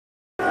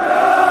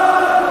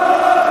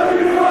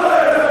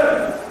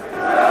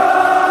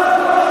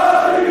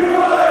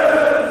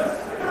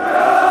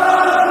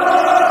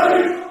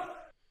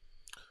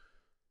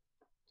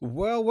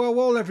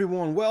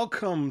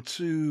welcome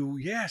to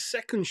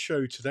second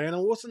show today, and I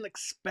wasn't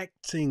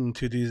expecting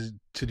to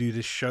do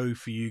this show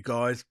for you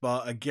guys,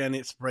 but again,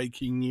 it's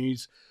breaking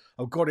news.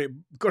 I've got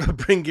to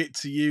bring it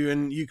to you,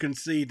 and you can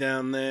see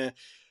down there.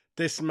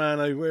 This man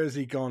over, where's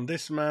he gone?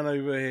 This man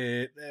over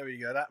here, there we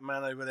go. That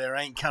man over there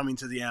ain't coming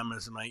to the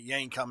Hammers, mate. He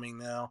ain't coming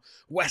now.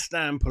 West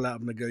Ham pull out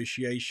of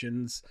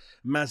negotiations.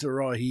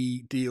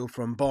 Mazraoui deal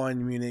from Bayern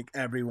Munich.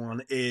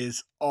 Everyone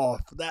is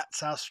off.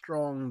 That's how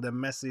strong the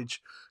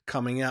message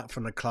coming out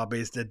from the club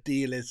is. The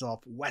deal is off.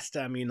 West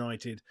Ham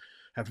United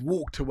have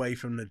walked away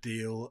from the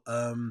deal.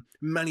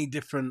 Many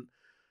different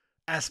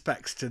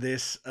aspects to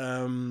this.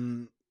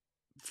 From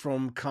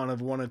kind of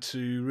one or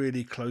two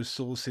really close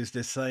sources,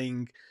 they're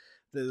saying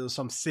there were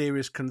some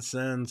serious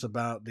concerns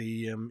about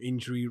the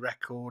injury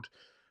record,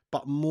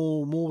 but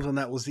more than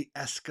that was the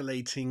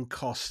escalating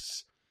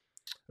costs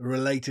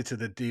related to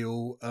the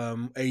deal.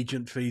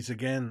 Agent fees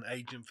again,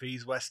 agent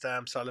fees. West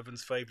Ham,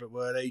 Sullivan's favourite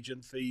word,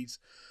 agent fees,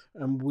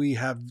 and we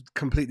have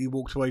completely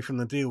walked away from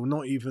the deal.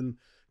 Not even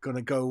going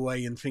to go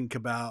away and think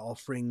about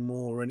offering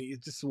more, and he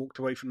just walked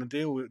away from the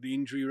deal with the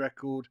injury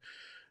record,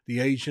 the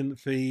agent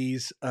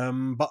fees,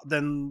 but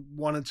then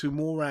one or two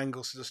more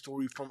angles to the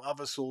story from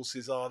other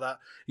sources are that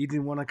he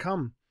didn't want to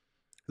come.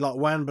 Like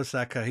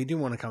Wan-Bissaka, he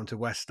didn't want to come to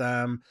West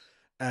Ham,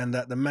 and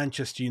that the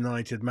Manchester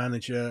United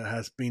manager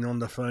has been on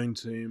the phone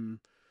to him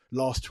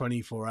last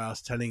 24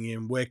 hours telling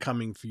him, we're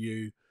coming for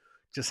you,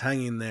 just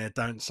hang in there,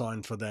 don't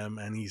sign for them,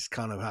 and he's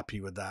kind of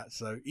happy with that.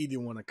 So he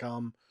didn't want to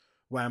come.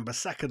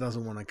 Wan-Bissaka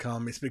doesn't want to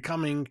come. It's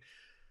becoming,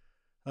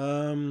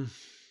 I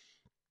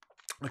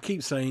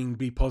keep saying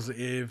be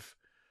positive.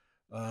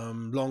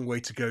 Long way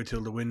to go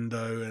till the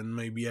window, and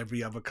maybe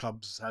every other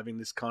club's having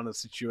this kind of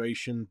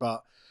situation.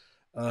 But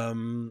I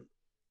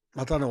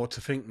don't know what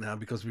to think now,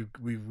 because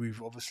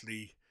we've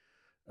obviously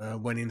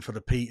went in for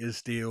the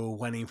Peters deal,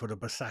 went in for the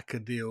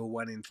Bissaka deal,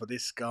 went in for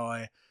this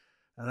guy,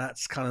 and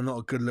that's kind of not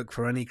a good look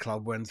for any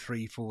club when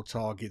 3-4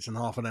 targets and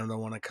half of them don't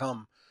want to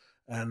come.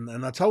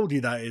 And I told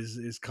you that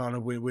is kind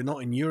of, we're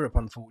not in Europe,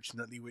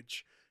 unfortunately,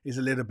 which is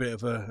a little bit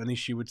of an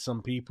issue with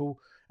some people.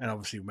 And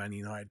obviously Man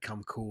United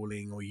come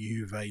calling, or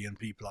Juve and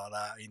people like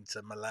that,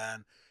 into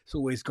Milan. It's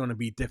always going to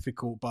be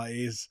difficult, but it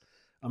is,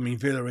 I mean,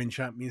 Villa in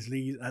Champions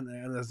League,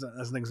 and as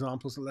an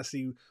example, so let's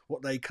see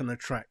what they can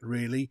attract,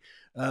 really.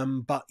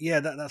 But yeah,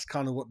 that's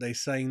kind of what they're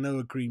saying. No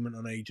agreement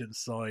on agent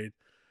side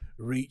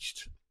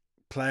reached.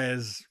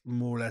 Players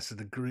more or less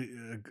had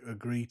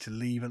agreed to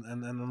leave, and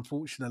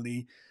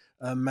unfortunately,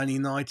 Man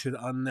United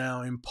are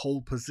now in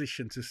pole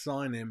position to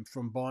sign him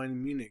from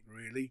Bayern Munich,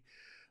 really.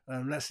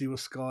 Let's see what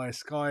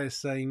Sky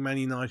is saying. Man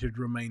United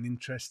remain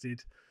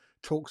interested.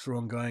 Talks are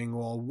ongoing,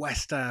 while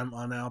West Ham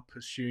are now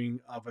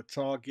pursuing other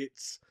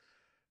targets.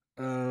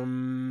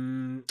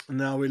 Now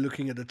we're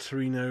looking at the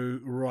Torino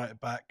right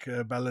back,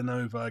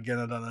 Bellanova. Again,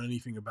 I don't know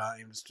anything about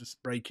him. It's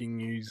just breaking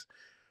news.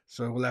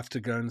 So we'll have to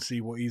go and see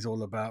what he's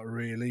all about,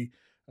 really.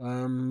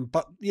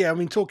 But yeah, I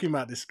mean, talking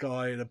about this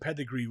guy, the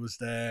pedigree was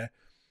there.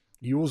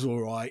 He was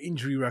all right.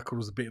 Injury record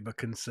was a bit of a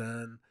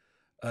concern.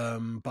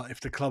 But if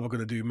the club are going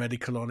to do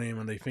medical on him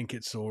and they think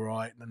it's all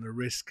right, then the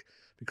risk,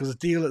 because a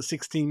deal at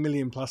 16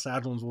 million plus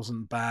add-ons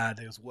wasn't bad.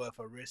 It was worth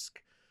a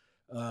risk.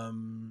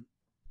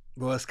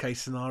 Worst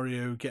case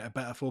scenario, get a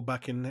better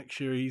fullback in next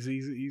year. He's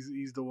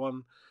the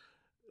one.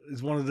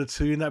 He's one of the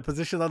two in that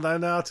position. I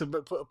don't know how to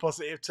put a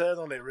positive turn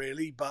on it,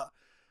 really, but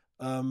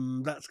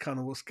that's kind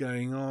of what's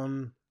going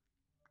on.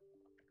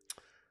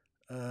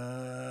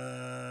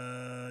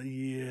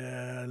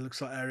 Yeah, it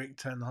looks like Eric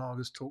Ten Hag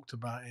has talked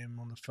about him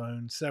on the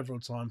phone several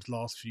times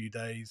last few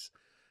days,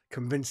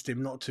 convinced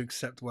him not to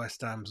accept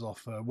West Ham's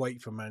offer,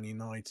 wait for Man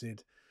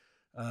United.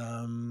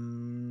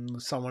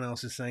 Someone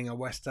else is saying, are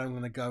West Ham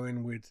going to go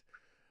in with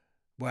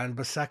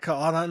Wan-Bissaka?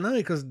 I don't know,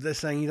 because they're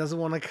saying he doesn't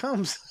want to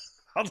come. So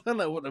I don't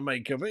know what to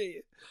make of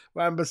it.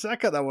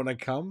 Wan-Bissaka don't want to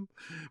come.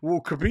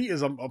 Walker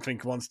Peters, I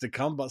think, wants to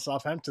come, but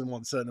Southampton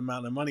want a certain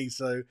amount of money.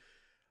 So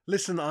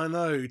listen, I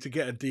know to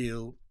get a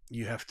deal,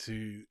 you have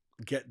to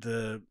get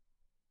the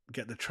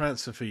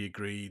transfer fee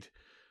agreed.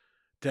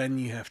 Then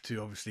you have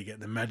to obviously get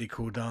the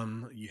medical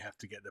done. You have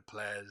to get the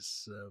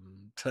players'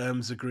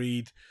 terms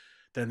agreed.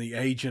 Then the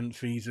agent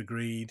fees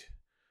agreed.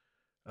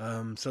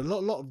 So a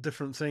lot of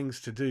different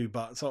things to do.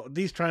 But so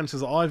these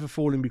transfers are either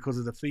falling because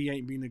of the fee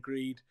ain't been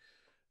agreed,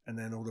 and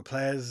then all the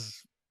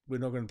players, we're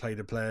not going to pay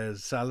the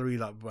players' salary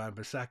like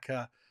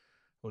Wan-Bissaka,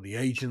 or the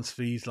agents'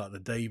 fees like the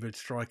David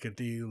striker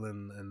deal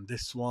and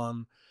this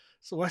one.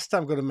 So West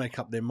Ham got to make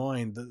up their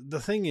mind. The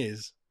thing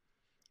is,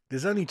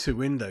 there's only 2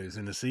 windows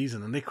in the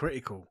season, and they're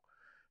critical.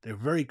 They're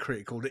very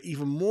critical. They're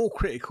even more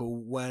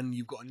critical when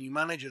you've got a new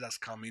manager that's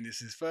coming. This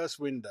is his first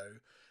window,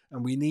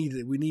 and we need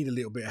a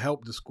little bit of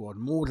help, the squad,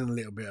 more than a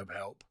little bit of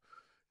help.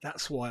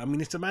 That's why, I mean,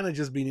 if the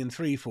manager's been in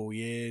 3-4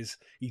 years,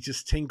 he's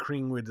just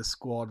tinkering with the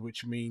squad,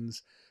 which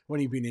means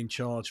when you've been in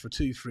charge for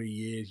 2-3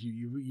 years,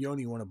 you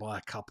only want to buy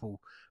a couple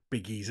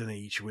biggies in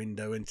each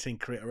window and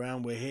tinker it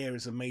around. We're here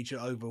as a major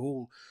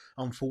overhaul,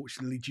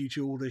 unfortunately, due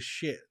to all this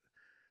shit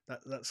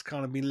that's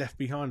kind of been left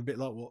behind, a bit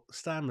like what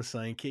Stan was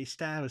saying. Keith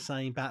Stan was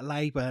saying about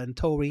Labour and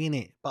Tory in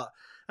it, but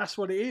That's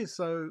what it is.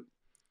 So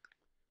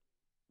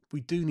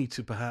we do need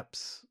to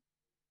perhaps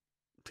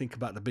think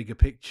about the bigger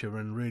picture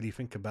and really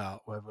think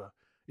about whether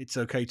it's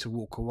okay to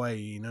walk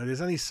away. There's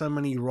only so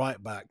many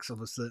right backs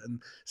of a certain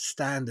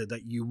standard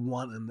that you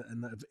want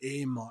and have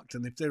earmarked.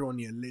 And if they're on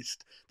your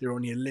list, they're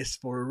on your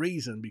list for a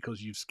reason,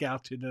 because you've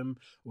scouted them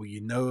or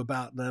you know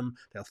about them.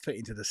 They'll fit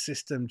into the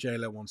system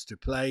JLo wants to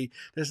play.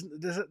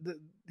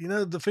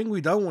 The thing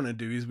we don't want to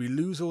do is we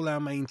lose all our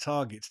main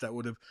targets that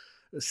would have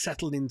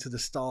settled into the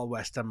style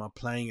West Ham are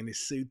playing, and it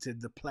suited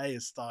the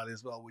player's style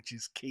as well, which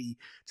is key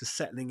to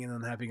settling in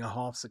and having a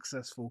half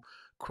successful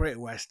career at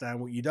West Ham.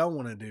 What you don't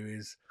want to do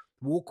is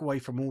walk away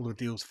from all the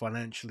deals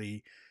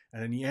financially,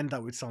 and then you end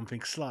up with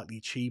something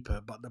slightly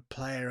cheaper, but the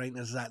player ain't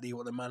exactly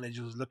what the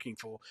manager was looking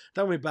for.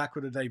 Then we're back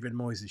with the David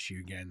Moyes issue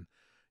again.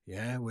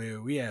 Yeah,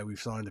 we've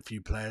signed a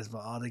few players, but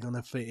are they going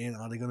to fit in?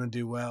 Are they going to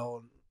do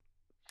well?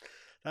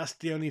 That's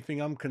the only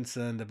thing I'm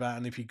concerned about.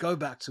 And if you go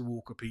back to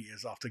Walker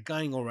Peters after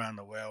going all around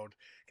the world,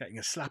 getting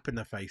a slap in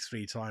the face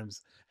 3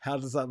 times, how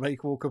does that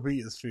make Walker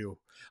Peters feel?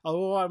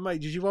 Oh, all right,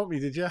 mate, did you want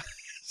me, did you?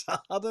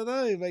 I don't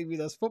know, maybe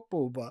that's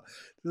football, but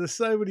there's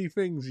so many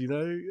things,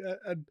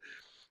 And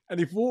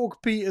if Walker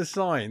Peters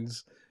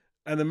signs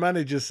and the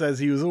manager says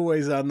he was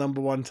always our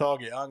number 1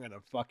 target, I'm going to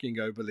fucking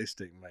go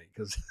ballistic, mate,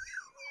 because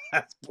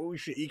that's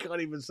bullshit. You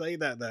can't even say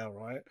that now,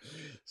 right?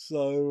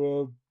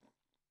 So...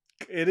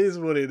 it is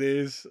what it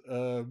is.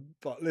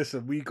 But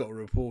listen, we got to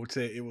report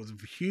it. It was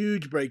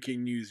huge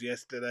breaking news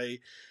yesterday.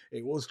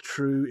 It was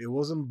true. It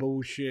wasn't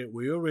bullshit.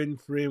 We were in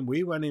for him.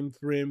 We went in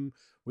for him.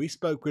 We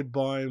spoke with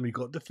Bayern. We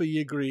got the fee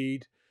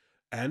agreed.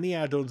 And the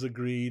add-ons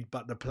agreed.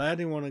 But the player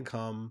didn't want to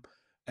come.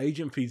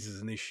 Agent fees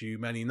is an issue.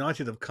 Man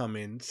United have come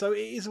in. So it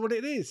is what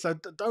it is. So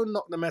don't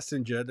knock the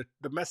messenger.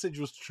 The message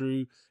was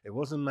true. It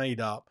wasn't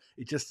made up.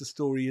 It's just the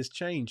story has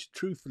changed,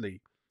 truthfully.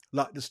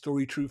 Like the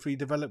story truthfully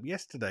developed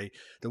yesterday.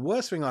 The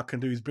worst thing I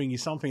can do is bring you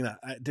something that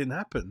didn't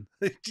happen.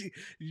 Did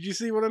you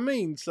see what I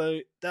mean?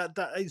 So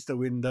that is the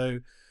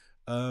window.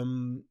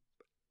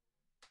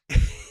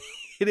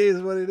 It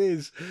is what it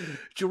is.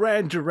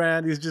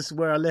 Duran is just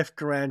where I left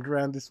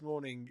Duran this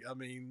morning. I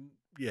mean,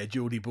 yeah,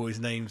 Geordie boys'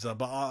 names are,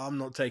 but I'm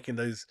not taking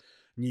those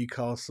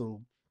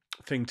Newcastle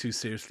thing too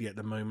seriously at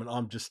the moment.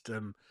 I'm just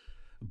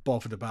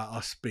bothered about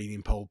us being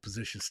in pole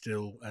position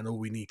still, and all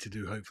we need to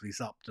do hopefully is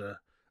up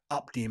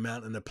the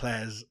amount and the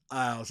players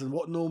ours. And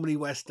what normally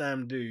West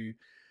Ham do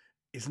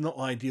is not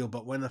ideal,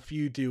 but when a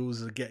few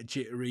deals get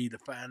jittery, the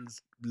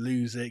fans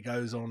lose it,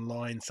 goes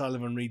online,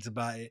 Sullivan reads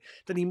about it,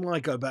 then he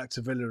might go back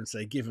to Villa and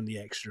say, give him the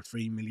extra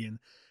 3 million.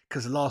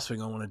 Because the last thing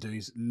I want to do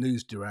is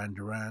lose Duran,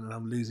 and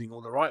I'm losing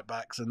all the right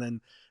backs. And then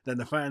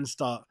the fans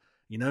start,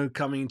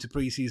 coming into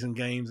preseason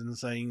games and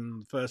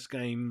saying, first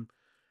game,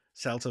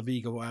 Celta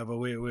Vigo, whatever,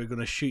 we're going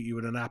to shoot you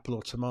with an apple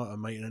or tomato,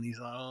 mate. And he's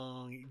like,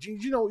 oh, do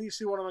you know what? You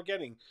see what I'm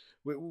getting?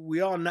 We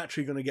are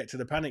naturally going to get to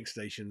the panic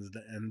stations,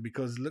 and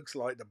because it looks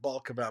like the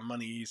bulk of our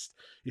money is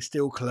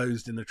still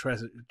closed in the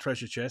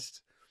treasure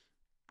chest,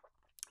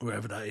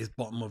 wherever that is,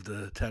 bottom of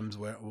the Thames,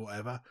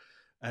 whatever.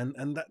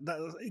 And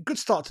that a good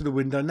start to the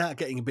window. Now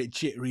getting a bit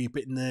jittery, a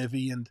bit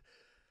nervy, and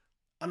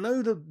I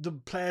know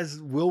the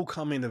players will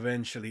come in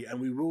eventually,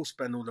 and we will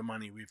spend all the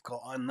money we've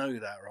got. I know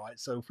that, right?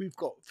 So if we've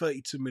got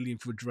 32 million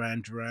for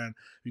Duran,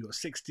 we've got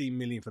 16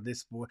 million for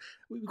this boy,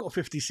 we've got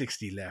 50,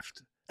 60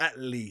 left. At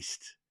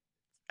least.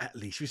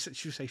 Should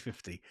we say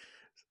 50?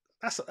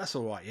 That's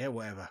all right, yeah,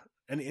 whatever.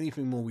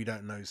 Anything more we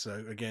don't know.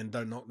 So again,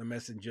 don't knock the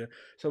messenger.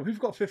 So if we've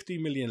got 50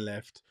 million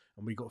left,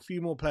 and we've got a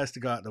few more players to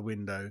go out the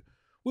window,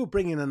 we'll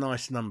bring in a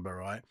nice number,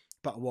 right?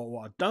 But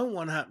what I don't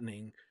want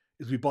happening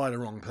is we buy the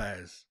wrong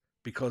players,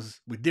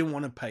 because we didn't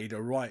want to pay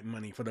the right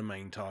money for the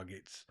main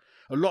targets.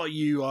 A lot of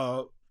you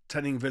are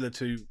telling Villa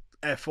to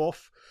F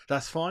off.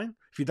 That's fine.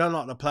 If you don't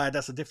like the player,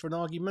 that's a different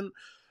argument.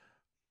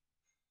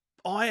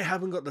 I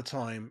haven't got the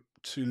time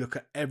to look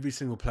at every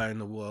single player in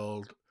the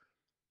world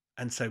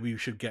and say we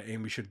should get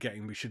him.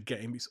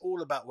 It's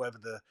all about whether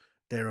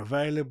they're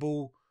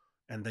available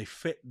and they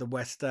fit the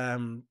West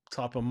Ham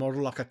type of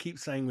model. Like I keep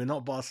saying, we're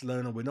not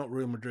Barcelona, we're not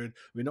Real Madrid,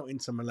 we're not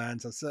Inter Milan,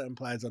 so certain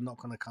players are not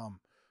going to come.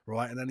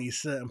 Right, and only a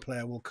certain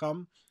player will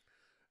come.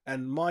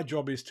 And my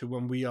job is to,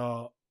 when we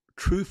are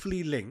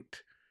truthfully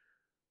linked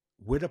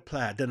with a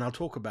player, then I'll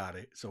talk about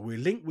it. So we're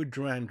linked with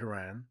John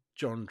Duran.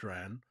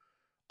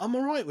 I'm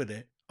all right with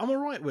it.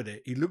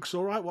 He looks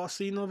all right. What I've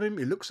seen of him,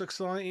 he looks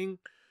exciting,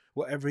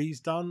 whatever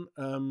he's done.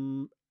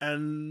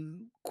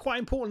 And quite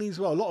importantly as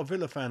well, a lot of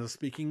Villa fans are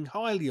speaking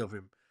highly of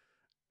him.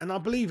 And I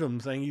believe him,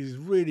 saying he's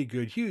really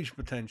good, huge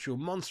potential,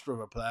 monster of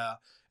a player.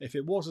 If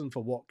it wasn't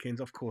for Watkins,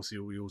 of course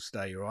he'll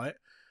stay, right?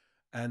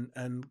 And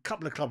a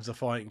couple of clubs are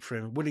fighting for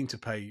him, willing to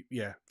pay,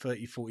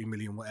 30, 40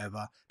 million,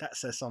 whatever. That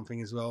says something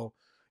as well.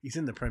 He's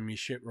in the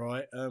Premiership,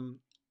 right?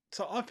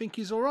 So I think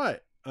he's all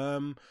right.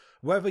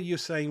 Whether you're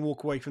saying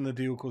walk away from the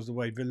deal because the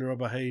way Villa are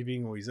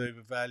behaving, or he's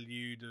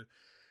overvalued.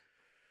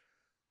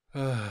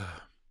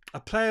 A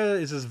player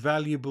is as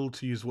valuable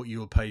to you as what you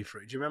will pay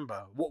for it. Do you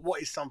remember?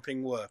 What is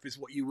something worth? Is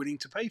what you're willing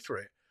to pay for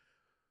it.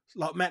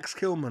 Like Max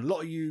Kilman. A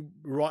lot of you,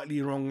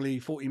 rightly, wrongly,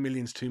 40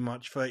 million's too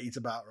much, 30's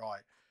about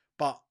right.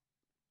 But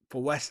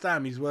for West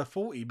Ham, he's worth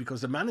 40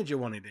 because the manager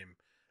wanted him.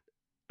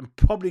 And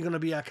probably going to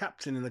be our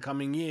captain in the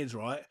coming years,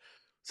 right?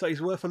 So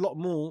he's worth a lot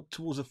more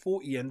towards a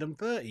 40 end than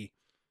 30.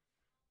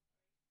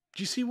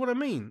 Do you see what I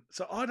mean?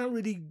 So I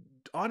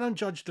don't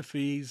judge the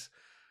fees.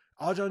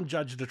 I don't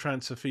judge the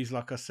transfer fees,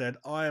 like I said.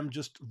 I am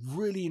just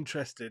really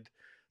interested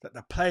that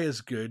the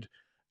player's good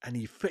and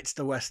he fits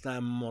the West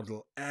Ham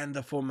model and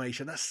the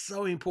formation. That's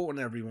so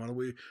important, everyone.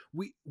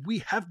 We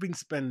have been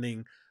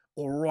spending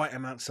all right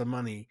amounts of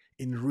money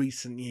in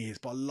recent years,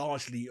 but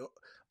largely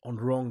on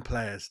wrong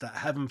players that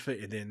haven't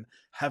fitted in,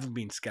 haven't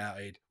been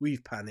scouted.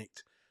 We've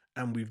panicked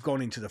and we've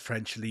gone into the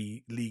French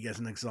league as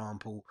an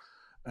example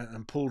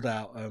and pulled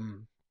out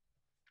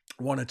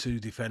one or two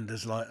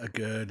defenders like a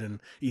Gerd and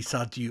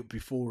Issa Diop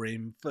before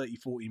him, 30,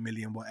 40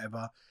 million,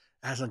 whatever,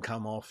 hasn't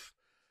come off,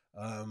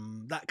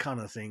 that kind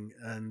of thing.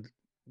 And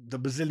the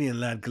Brazilian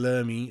lad,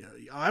 Guilherme,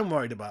 I'm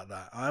worried about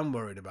that.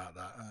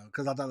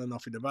 Because I don't know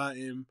nothing about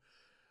him.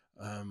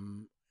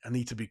 I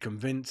need to be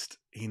convinced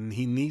he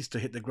needs to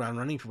hit the ground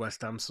running for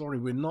West Ham. Sorry,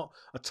 we're not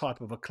a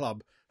type of a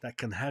club that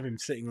can have him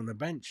sitting on the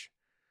bench.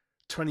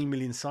 20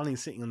 million signing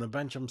sitting on the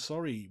bench. I'm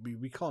sorry,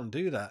 we can't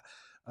do that.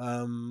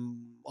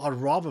 I'd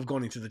rather have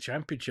gone into the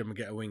Championship and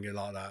get a winger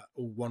like that,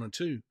 or one or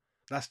two.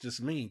 That's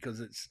just me, because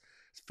it's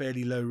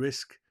fairly low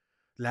risk.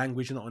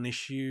 Language not an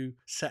issue,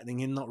 settling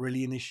in not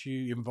really an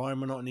issue,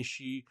 environment not an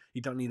issue.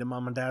 You don't need a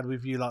mum and dad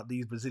with you like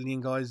these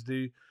Brazilian guys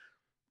do.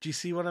 Do you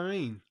see what I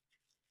mean?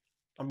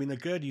 I mean, a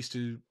Gerd used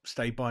to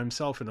stay by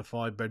himself in a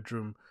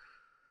 5-bedroom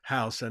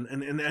house, and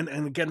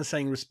again,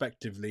 saying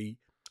respectively,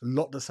 a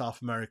lot of the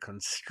South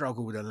Americans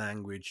struggle with the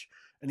language,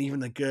 and even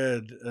the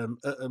Gerd,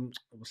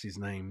 what's his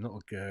name?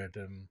 Not a Gerd,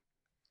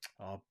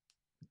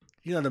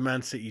 the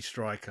Man City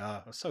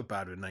striker. I'm so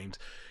bad with names.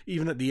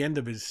 Even at the end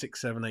of his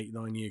 6, 7, 8,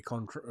 9 year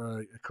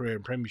career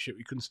in Premiership,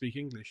 he couldn't speak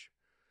English.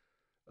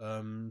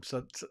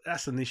 So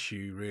that's an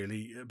issue,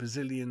 really.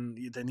 Brazilian,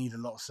 they need a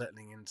lot of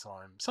settling in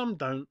time. Some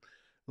don't,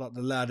 like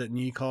the lad at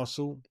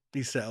Newcastle.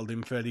 He settled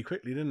in fairly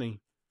quickly, didn't he?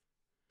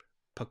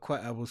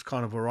 Paqueta was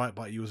kind of alright,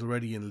 but he was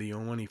already in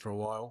Lyon, wasn't he, for a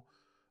while?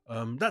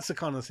 That's the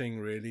kind of thing,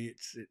 really.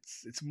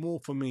 It's more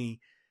for me.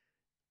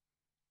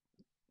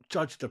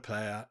 Judge the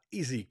player.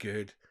 Is he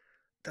good?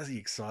 Does he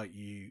excite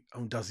you?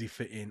 And does he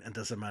fit in? And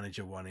does the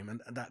manager want him?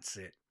 And that's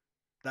it.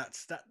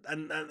 That's that.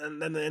 And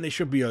it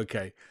should be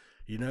okay.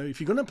 You know, if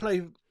you're going to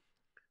play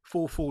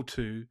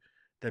 4-4-2,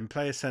 then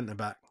play a centre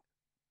back.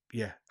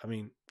 Yeah,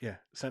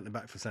 centre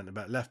back for centre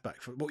back, left back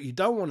for. What you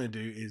don't want to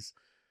do is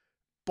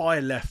buy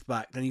a left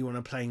back, then you want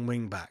to play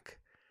wing back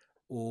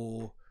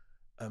or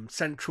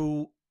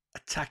central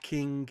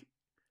attacking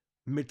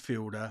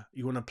midfielder.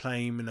 You want to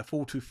play him in a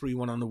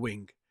 4-2-3-1 on the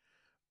wing,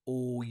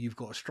 or you've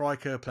got a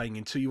striker playing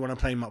in 2. You want to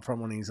play him up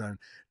front on his own.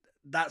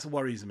 That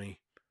worries me.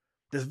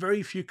 There's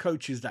very few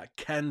coaches that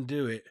can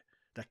do it,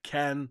 that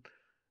can,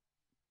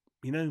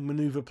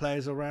 maneuver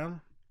players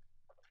around.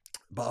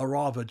 But I'd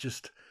rather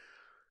just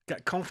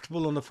get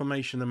comfortable on the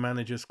formation the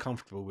manager's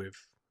comfortable with,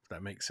 if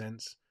that makes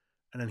sense.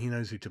 And then he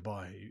knows who to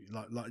buy.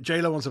 Like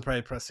J-Lo wants to play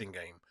a pressing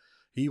game.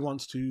 He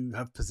wants to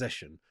have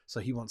possession. So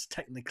he wants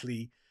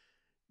technically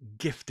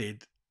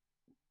gifted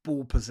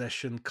ball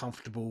possession,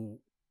 comfortable,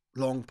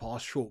 long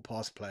pass, short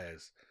pass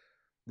players.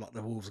 Like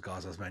the Wolves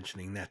guys I was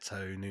mentioning,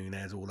 Neto,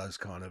 Nunez, all those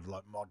kind of,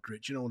 like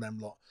Modric, all them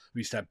lot. We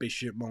used to have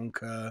Bishop,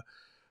 Monka,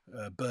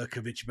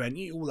 Berkovic, Ben,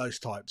 all those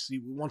types.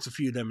 He wants a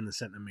few of them in the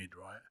centre mid,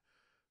 right?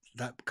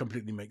 That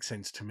completely makes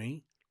sense to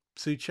me.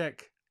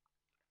 Souček,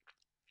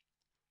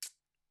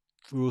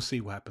 we'll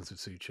see what happens with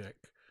Souček.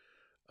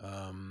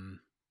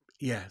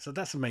 So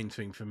that's the main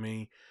thing for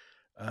me.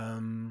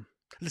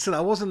 Listen, I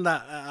wasn't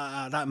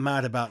that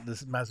mad about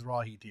this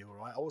Mazraoui deal,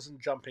 right? I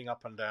wasn't jumping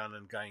up and down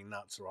and going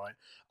nuts, right?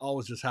 I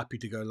was just happy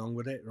to go along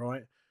with it,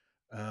 right?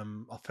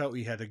 I felt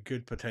he had a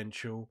good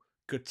potential,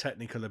 good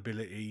technical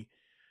ability.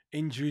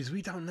 Injuries,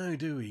 we don't know,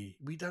 do we?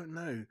 We don't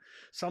know.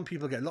 Some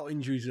people get a lot of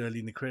injuries early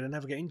in the career and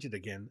never get injured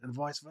again, and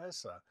vice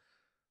versa.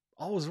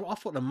 I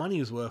thought the money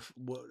was worth.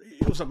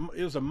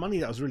 It was a money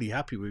that I was really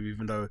happy with,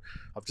 even though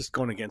I've just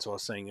gone against what I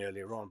was saying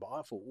earlier on. But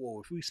I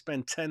thought, if we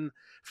spend 10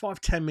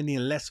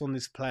 million less on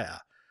this player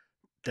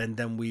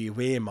than we've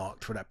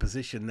earmarked for that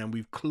position, then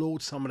we've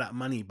clawed some of that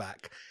money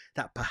back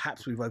that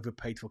perhaps we've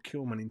overpaid for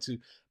Kilman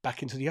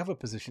back into the other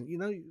position.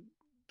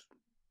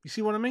 You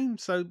see what I mean?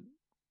 So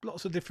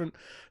lots of different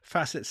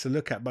facets to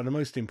look at, but the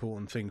most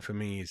important thing for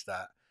me is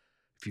that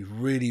if you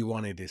really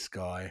wanted this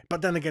guy,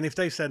 but then again, if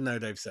they've said no,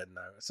 they've said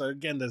no. So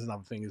again, there's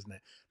another thing, isn't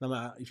it? No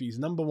matter if he's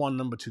number 1,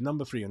 number 2,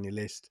 number 3 on your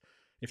list,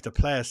 if the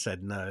player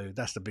said no,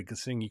 that's the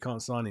biggest thing. You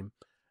can't sign him.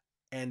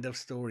 End of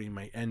story,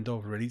 mate. End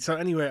of, really. So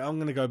anyway, I'm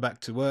going to go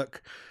back to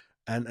work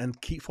and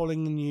keep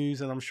following the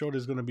news, and I'm sure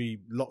there's going to be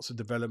lots of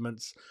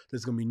developments.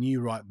 There's going to be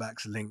new right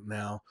backs linked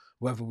now.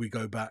 Whether we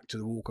go back to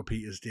the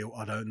Walker-Peters deal,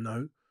 I don't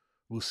know.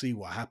 We'll see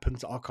what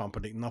happens. I can't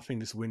predict nothing.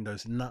 This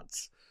window's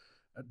nuts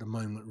at the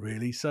moment,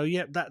 really. So,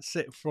 that's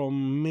it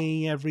from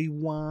me,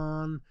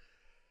 everyone.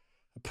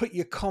 Put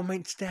your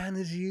comments down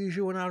as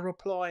usual and I'll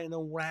reply and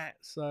all that.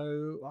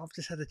 So I've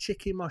just had a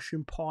chicken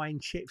mushroom pie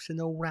and chips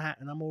and all that,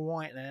 and I'm all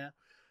right now.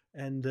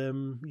 And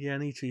yeah, I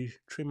need to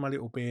trim my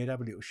little beard,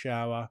 have a little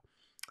shower.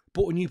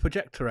 Bought a new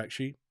projector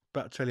actually.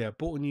 But I tell you, I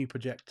bought a new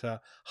projector,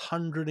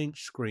 100-inch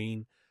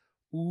screen.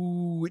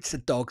 Ooh, it's a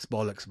dog's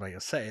bollocks, mate. I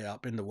set it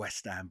up in the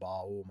West Ham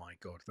bar. Oh my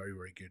god, very,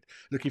 very good.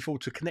 Looking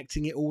forward to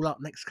connecting it all up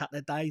next couple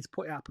of days.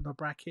 Put it up in a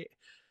bracket.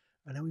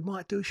 And then we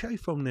might do a show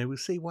from there. We'll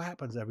see what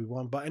happens,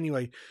 everyone. But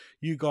anyway,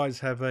 you guys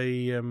have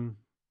a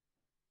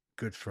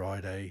Good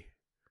Friday.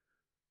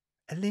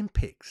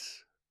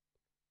 Olympics.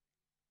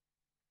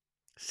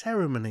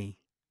 Ceremony.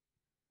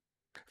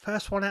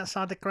 First one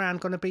outside the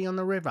ground going to be on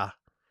the river.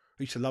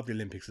 I used to love the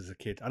Olympics as a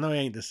kid. I know it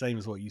ain't the same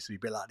as what it used to be, a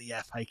bit like the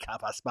FA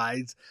Cup, I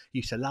suppose.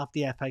 Used to love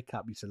the FA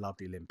Cup, used to love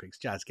the Olympics.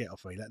 Jazz, get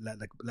off me. Let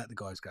the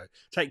guys go.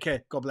 Take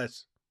care. God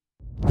bless.